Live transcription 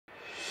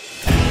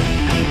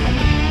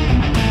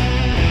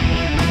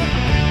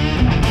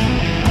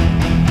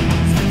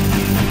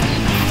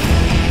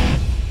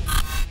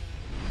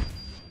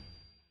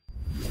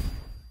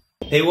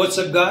Hey, what's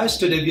up guys?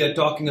 Today we are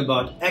talking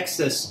about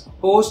excess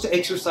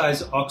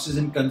post-exercise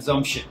oxygen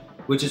consumption,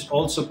 which is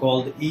also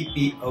called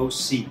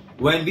EPOC.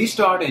 When we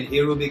start an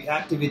aerobic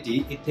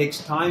activity, it takes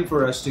time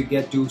for us to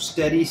get to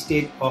steady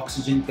state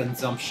oxygen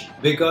consumption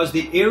because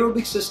the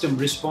aerobic system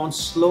responds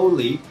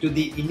slowly to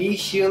the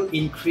initial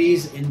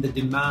increase in the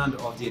demand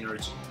of the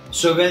energy.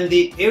 So when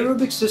the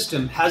aerobic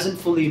system hasn't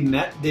fully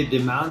met the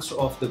demands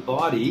of the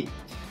body,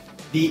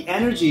 the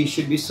energy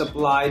should be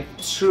supplied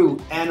through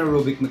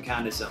anaerobic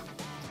mechanism.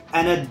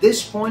 And at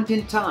this point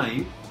in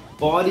time,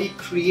 body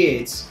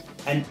creates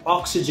an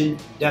oxygen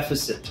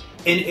deficit.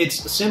 In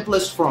its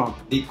simplest form,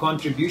 the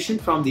contribution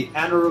from the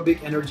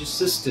anaerobic energy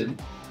system,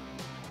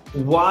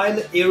 while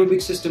the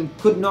aerobic system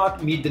could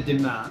not meet the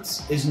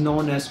demands, is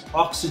known as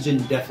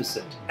oxygen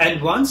deficit.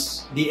 And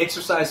once the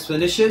exercise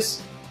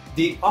finishes,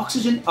 the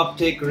oxygen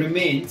uptake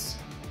remains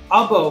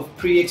above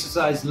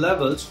pre-exercise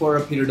levels for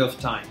a period of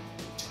time.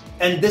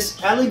 And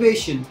this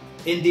elevation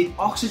in the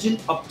oxygen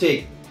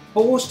uptake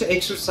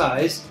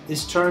post-exercise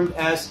is termed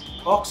as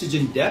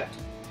oxygen depth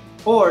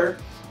or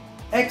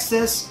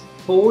excess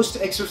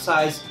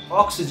post-exercise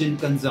oxygen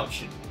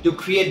consumption. To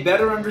create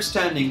better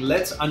understanding,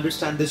 let's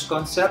understand this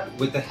concept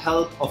with the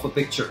help of a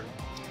picture.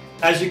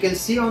 As you can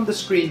see on the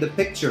screen, the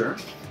picture,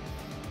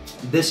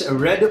 this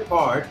red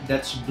part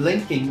that's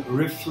blinking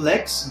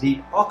reflects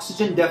the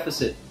oxygen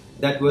deficit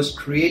that was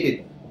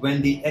created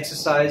when the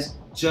exercise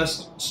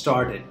just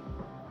started.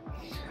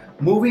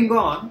 Moving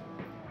on,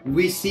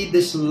 we see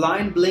this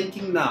line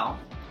blinking now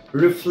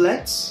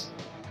reflects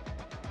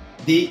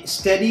the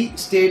steady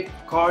state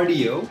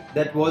cardio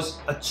that was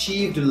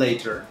achieved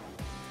later.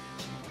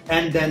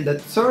 And then the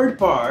third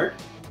part,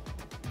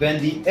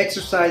 when the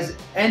exercise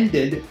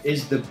ended,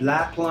 is the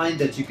black line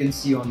that you can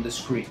see on the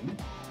screen.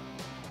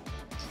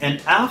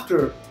 And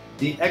after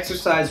the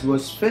exercise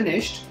was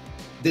finished,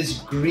 this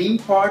green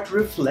part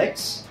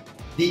reflects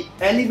the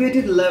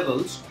elevated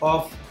levels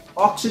of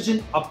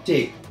oxygen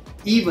uptake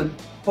even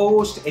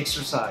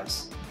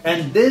post-exercise,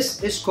 and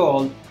this is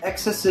called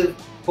excessive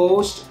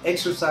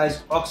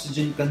post-exercise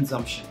oxygen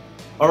consumption.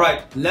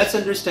 Alright, let's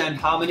understand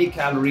how many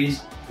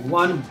calories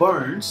one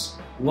burns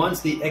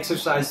once the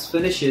exercise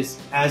finishes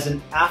as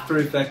an after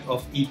effect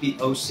of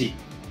EPOC.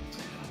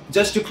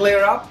 Just to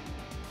clear up,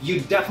 you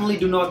definitely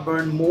do not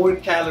burn more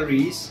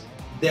calories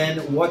than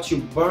what you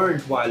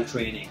burned while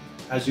training.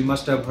 As you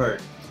must have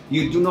heard,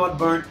 you do not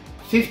burn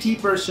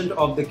 50%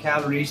 of the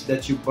calories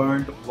that you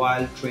burned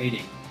while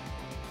training.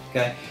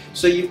 Okay,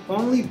 so you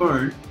only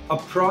burn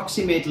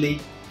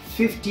approximately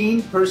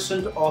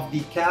 15% of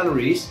the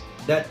calories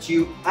that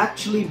you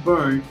actually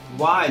burned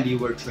while you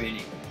were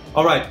training.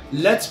 All right,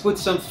 let's put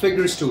some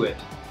figures to it.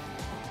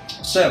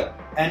 So,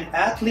 an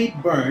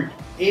athlete burned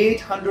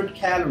 800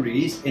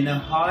 calories in a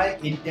high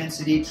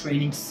intensity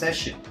training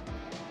session.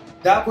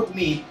 That would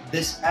mean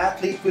this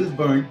athlete will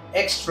burn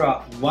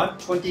extra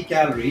 120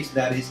 calories,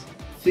 that is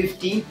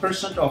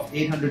 15% of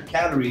 800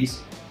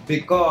 calories,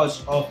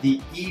 because of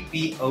the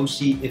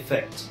EPOC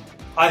effect.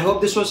 I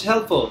hope this was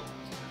helpful.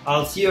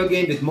 I'll see you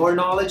again with more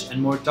knowledge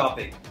and more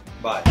topic.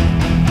 Bye.